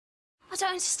don't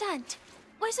understand.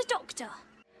 Where's the Doctor?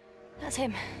 That's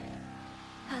him.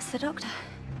 That's the Doctor.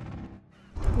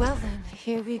 Well then,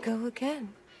 here we go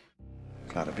again.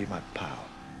 Clara, be my pal.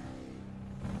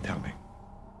 Tell me,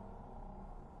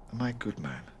 am I a good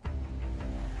man?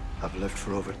 I've lived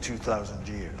for over 2,000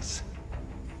 years,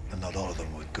 and not all of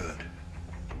them were good.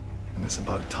 And it's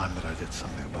about time that I did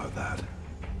something about that.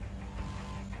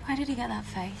 Where did he get that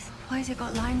face? Why has it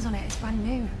got lines on it? It's brand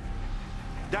new.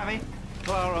 Danny,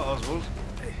 Clara Oswald.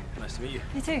 Hey, nice to meet you.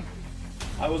 You too.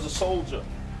 I was a soldier.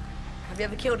 Have you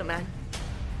ever killed a man?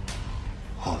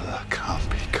 Oh, that can't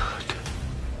be good.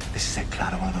 This is it,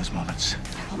 Clara, one of those moments.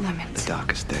 What moment? The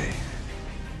darkest day.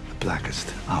 The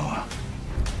blackest hour.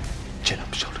 Chin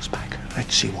up, shoulders back.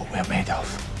 Let's see what we're made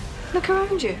of. Look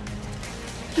around you.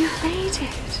 You've made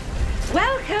it.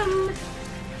 Welcome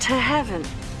to heaven.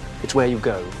 It's where you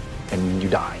go and you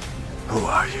die. Who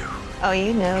are you? Oh,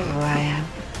 you know who I am.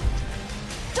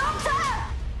 Doctor!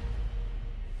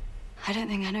 I don't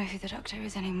think I know who the Doctor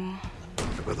is anymore.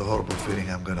 With a horrible feeling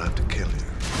I'm gonna have to kill you.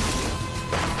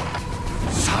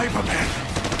 Cybermen!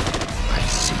 I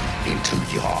see into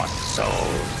your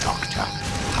soul, Doctor.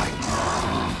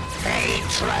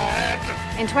 Hatred!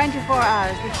 In 24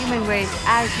 hours, the human race,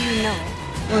 as you know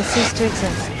it, will cease to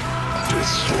exist.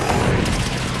 Destroy.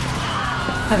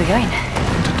 Where are we going?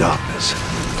 Into darkness.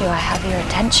 Do I have your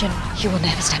attention? You will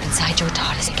never step inside your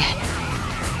TARDIS again.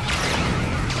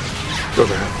 Go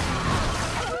there.